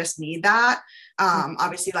sometimes you just need that.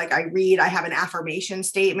 Obviously, like I have an affirmation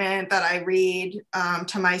statement that I read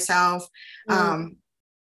to myself.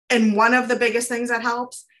 And one of the biggest things that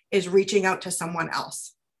helps is reaching out to someone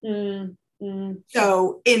else.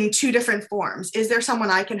 So in two different forms, is there someone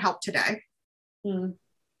I can help today? And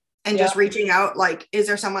just reaching out, like, is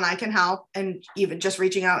there someone I can help? And even just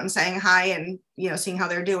reaching out and saying hi and, seeing how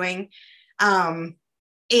they're doing.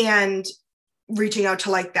 And reaching out to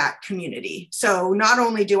like that community. So not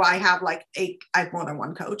only do I have like I have more than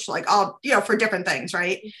one coach, like all, for different things.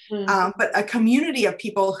 Right. But a community of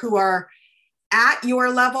people who are at your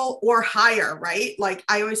level or higher, right? Like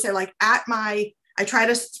I always say, like I try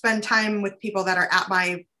to spend time with people that are at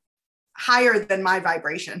my higher than my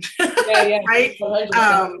vibration. Right.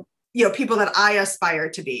 People that I aspire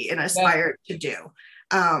to be and aspire to do.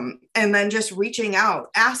 And then just reaching out,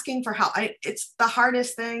 asking for help. It's the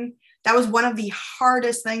hardest thing. That was one of the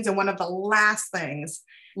hardest things. And one of the last things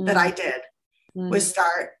that I did was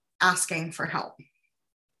start asking for help.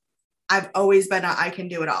 I've always been I can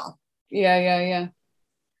do it all. Yeah.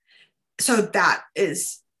 So that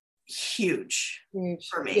is huge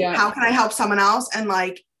for me. Yeah. How can I help someone else and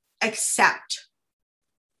like accept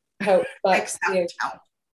help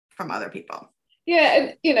from other people?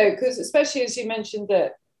 Yeah. And, because especially as you mentioned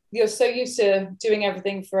that you're so used to doing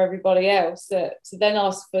everything for everybody else that to then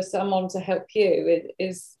ask for someone to help you it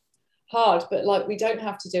is hard, but like we don't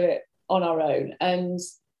have to do it on our own. And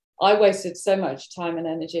I wasted so much time and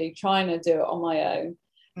energy trying to do it on my own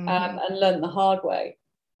and learned the hard way.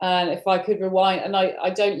 And if I could rewind, and I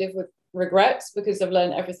don't live with regrets because I've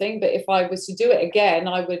learned everything, but if I was to do it again,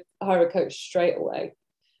 I would hire a coach straight away.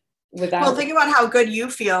 Well, think about how good you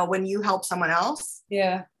feel when you help someone else.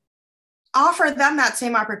 Yeah. Offer them that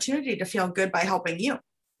same opportunity to feel good by helping you.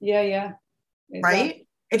 Yeah. Exactly. Right?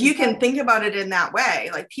 If you can think about it in that way,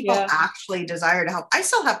 like people actually desire to help. I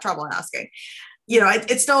still have trouble asking.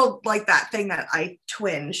 It's still like that thing that I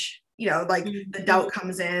twinge, like the doubt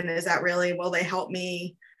comes in. Is that really, will they help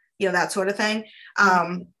me? That sort of thing.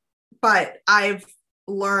 But I've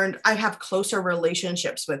learned I have closer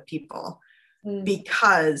relationships with people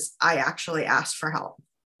because I actually asked for help.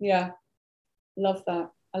 Yeah. Love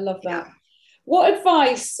that. I love that. Yeah. What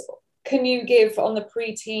advice can you give on the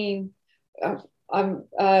preteen? I've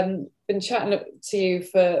been chatting to you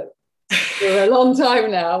for a long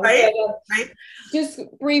time now. Right. But, just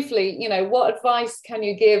briefly, what advice can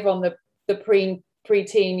you give on the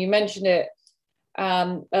preteen? You mentioned it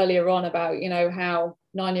earlier on about, how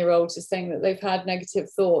 9-year-olds are saying that they've had negative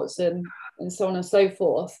thoughts and so on and so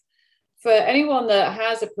forth. For anyone that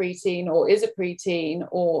has a preteen or is a preteen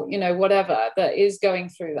or, whatever that is going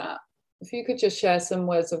through that, if you could just share some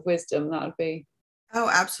words of wisdom, that would be. Oh,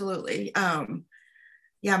 absolutely.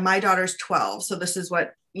 My daughter's 12. So this is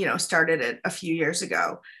what, started it a few years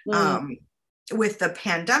ago with the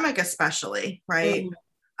pandemic, especially, right?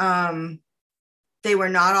 They were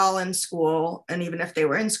not all in school. And even if they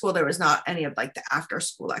were in school, there was not any of like the after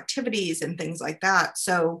school activities and things like that.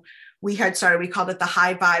 So we called it the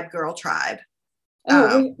High Vibe Girl Tribe.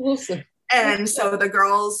 Awesome. And so the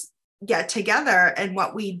girls get together, and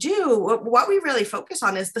what we do, what we really focus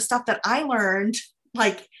on is the stuff that I learned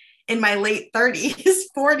like in my late 30s,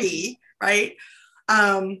 40, right?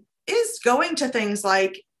 Is going to things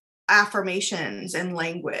like affirmations and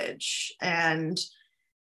language and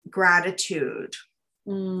gratitude,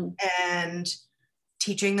 and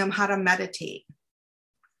teaching them how to meditate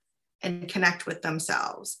and connect with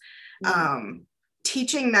themselves.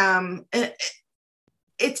 Teaching them,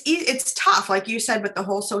 it's tough, like you said, with the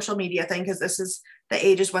whole social media thing, because this is the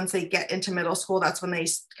ages once they get into middle school, that's when they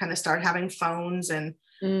kind of start having phones. And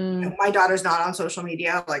you know, my daughter's not on social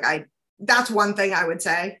media. Like that's one thing I would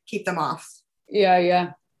say, keep them off.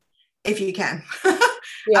 Yeah. If you can.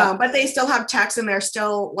 Yeah. But they still have text, and they're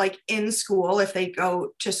still like in school if they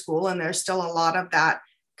go to school, and there's still a lot of that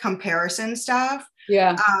comparison stuff.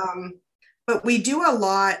 Yeah. But we do a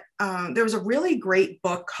lot. There was a really great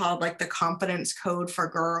book called like The Confidence Code for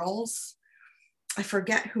Girls. I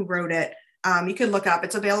forget who wrote it. You could look up,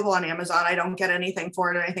 it's available on Amazon. I don't get anything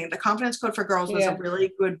for it or anything. The Confidence Code for Girls was a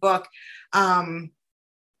really good book,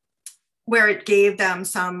 where it gave them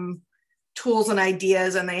some tools and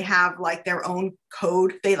ideas, and they have like their own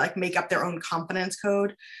code. They like make up their own confidence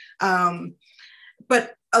code.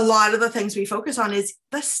 But a lot of the things we focus on is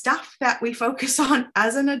the stuff that we focus on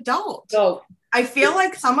as an adult. Oh. I feel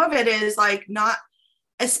like some of it is like not,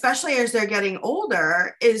 especially as they're getting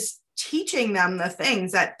older, is teaching them the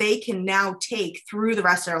things that they can now take through the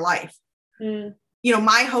rest of their life. You know,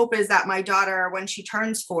 my hope is that my daughter, when she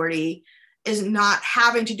turns 40, is not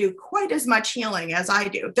having to do quite as much healing as I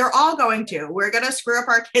do. They're all going to. We're going to screw up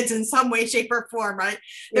our kids in some way, shape, or form, right?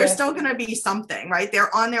 There's still going to be something, right?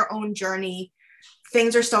 They're on their own journey.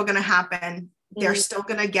 Things are still going to happen. They're still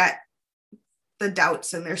going to get the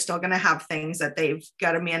doubts, and they're still going to have things that they've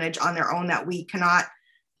got to manage on their own that we cannot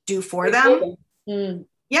do for them.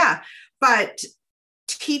 Yeah. But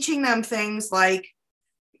teaching them things like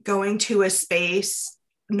going to a space,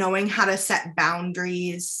 knowing how to set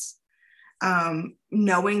boundaries,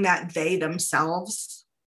 knowing that they themselves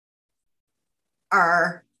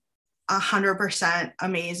are 100%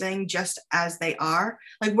 amazing just as they are.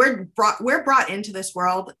 Like we're brought into this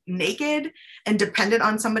world naked and dependent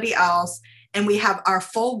on somebody else, and we have our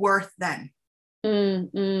full worth then.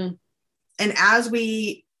 And as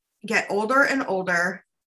we get older and older,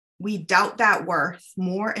 we doubt that worth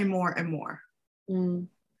more and more and more.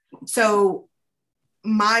 So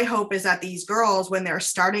my hope is that these girls, when they're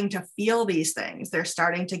starting to feel these things, they're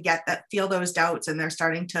starting to feel those doubts, and they're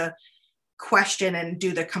starting to question and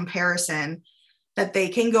do the comparison, that they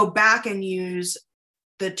can go back and use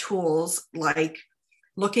the tools like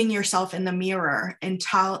looking yourself in the mirror and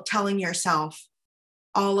telling yourself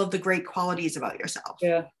all of the great qualities about yourself.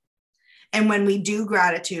 Yeah. And when we do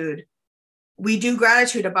gratitude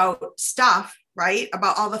about stuff, right?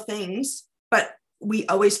 About all the things, but we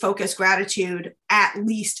always focus gratitude. At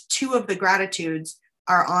least 2 of the gratitudes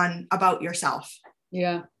are on about yourself.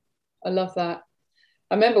 Yeah. I love that.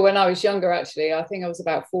 I remember when I was younger, actually, I think I was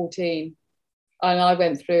about 14, and I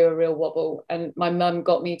went through a real wobble, and my mum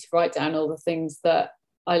got me to write down all the things that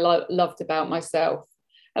I loved about myself.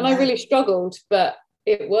 And I really struggled, but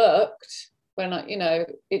it worked when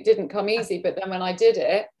it didn't come easy, but then when I did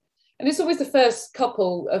it, and it's always the first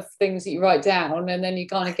couple of things that you write down, and then you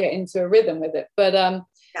kind of get into a rhythm with it. But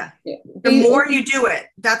the more you do it,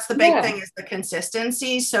 that's the big thing, is the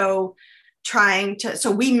consistency. So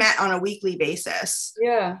we met on a weekly basis.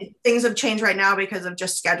 Things have changed right now because of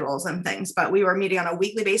just schedules and things, but we were meeting on a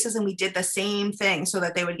weekly basis, and we did the same thing so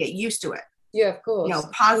that they would get used to it. Yeah, of course. You know,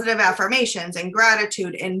 positive affirmations and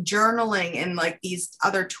gratitude and journaling and like these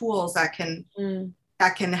other tools that can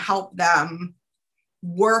help them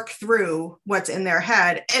work through what's in their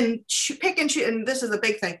head, and pick and choose. And this is a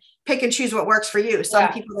big thing, pick and choose what works for you.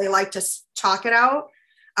 Some people, they like to talk it out.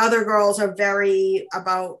 Other girls are very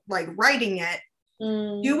about like writing it.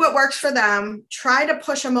 Do what works for them. Try to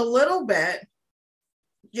push them a little bit,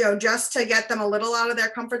 just to get them a little out of their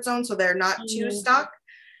comfort zone so they're not too stuck.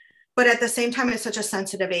 But at the same time, it's such a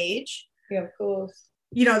sensitive age. Yeah, of course.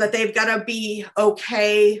 That they've got to be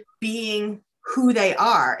okay being who they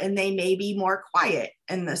are, and they may be more quiet,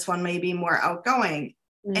 and this one may be more outgoing,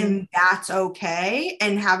 and that's okay.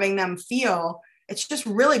 And having them feel, it's just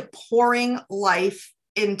really pouring life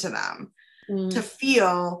into them to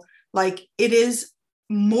feel like it is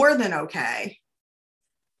more than okay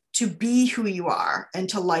to be who you are and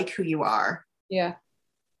to like who you are. Yeah.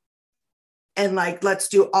 And like, let's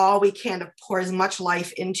do all we can to pour as much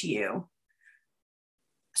life into you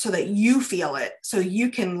so that you feel it, so you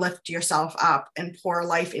can lift yourself up and pour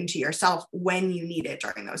life into yourself when you need it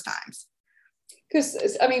during those times.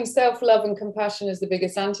 Because I mean, self-love and compassion is the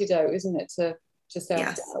biggest antidote, isn't it, to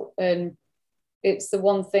self-doubt? Yes. And it's the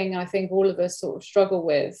one thing I think all of us sort of struggle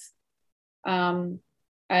with. And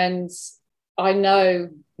I know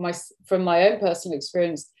from my own personal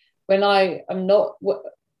experience, when I am not,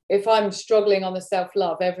 if I'm struggling on the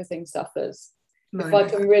self-love, everything suffers. If I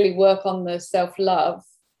can really work on the self-love,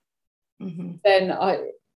 then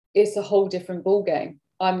it's a whole different ballgame.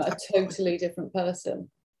 I'm a totally different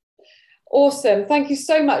person. Awesome. Thank you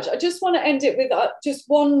so much. I just want to end it with just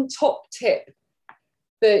one top tip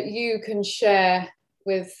that you can share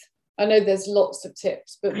with, I know there's lots of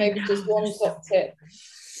tips, but maybe just one top tip.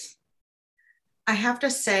 I have to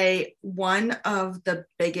say, one of the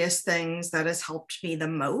biggest things that has helped me the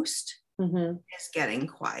most is getting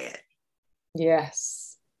quiet.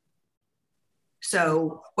 Yes.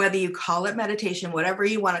 So whether you call it meditation, whatever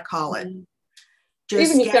you want to call it,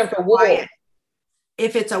 just even get quiet.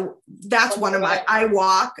 If it's that's one of I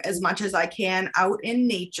walk as much as I can out in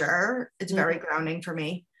nature. It's very grounding for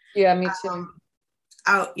me. Yeah, me too.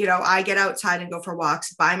 I get outside and go for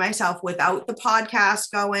walks by myself without the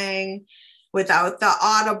podcast going, without the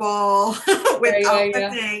Audible, without the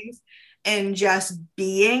things, and just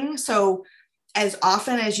being. So as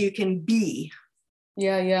often as you can be.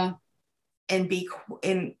 Yeah. And be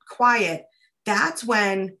in quiet, that's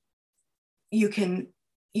when you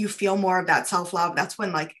feel more of that self-love. That's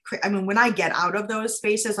when when I get out of those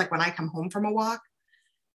spaces, like when I come home from a walk,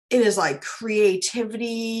 it is like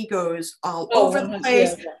creativity goes all over the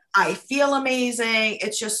place. Yeah. I feel amazing.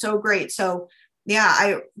 It's just so great. So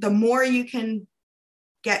yeah, the more you can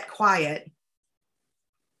get quiet,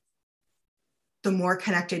 the more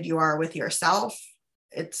connected you are with yourself.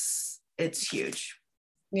 It's huge.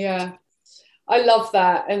 Yeah, I love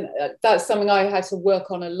that. And that's something I had to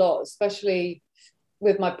work on a lot, especially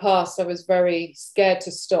with my past. I was very scared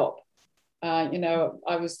to stop.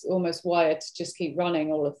 I was almost wired to just keep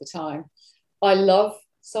running all of the time. I love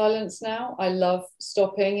silence now. I love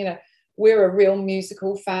stopping. We're a real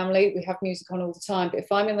musical family. We have music on all the time. But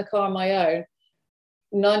if I'm in the car on my own,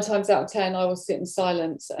 9 times out of 10, I will sit in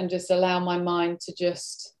silence and just allow my mind to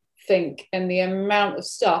just think. And the amount of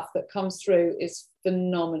stuff that comes through is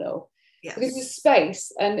phenomenal. Yes. Because it's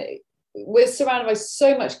space, and we're surrounded by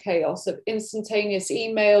so much chaos of instantaneous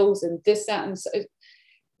emails and this, that, and so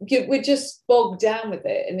we're just bogged down with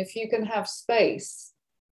it. And if you can have space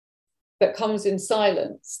that comes in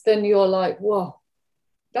silence, then you're like, whoa,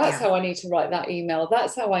 that's how I need to write that email.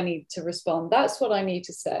 That's how I need to respond. That's what I need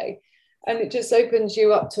to say. And it just opens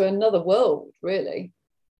you up to another world, really.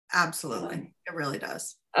 Absolutely. It really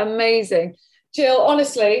does. Amazing. Jill,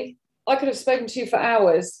 honestly, I could have spoken to you for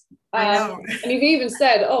hours. I know. And you've even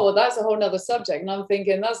said, oh, well, that's a whole nother subject. And I'm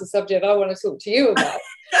thinking, that's a subject I want to talk to you about.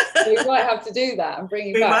 So we might have to do that and bring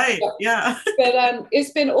you back. Yeah. But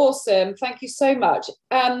it's been awesome. Thank you so much.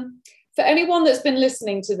 For anyone that's been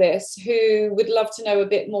listening to this who would love to know a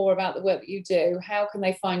bit more about the work that you do, how can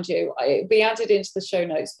they find you? It'll be added into the show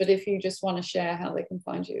notes, but if you just want to share how they can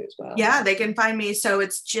find you as well. Yeah, they can find me. So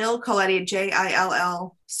it's Jill Coletti,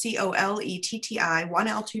 JILLCOLETTI, 1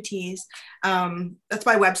 L 2 T's. That's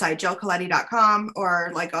my website, jillcoletti.com,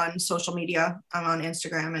 or like on social media. I'm on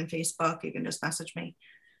Instagram and Facebook. You can just message me.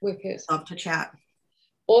 Wicked. Love to chat.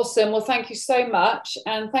 Awesome. Well, thank you so much.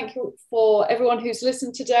 And thank you for everyone who's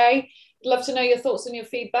listened today. I'd love to know your thoughts and your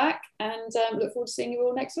feedback, and look forward to seeing you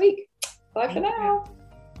all next week. Bye for now.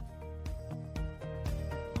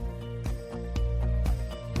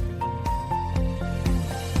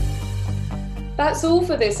 That's all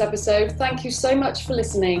for this episode. Thank you so much for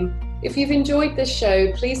listening. If you've enjoyed this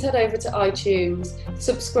show, please head over to iTunes,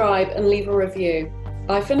 subscribe, and leave a review.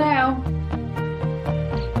 Bye for now.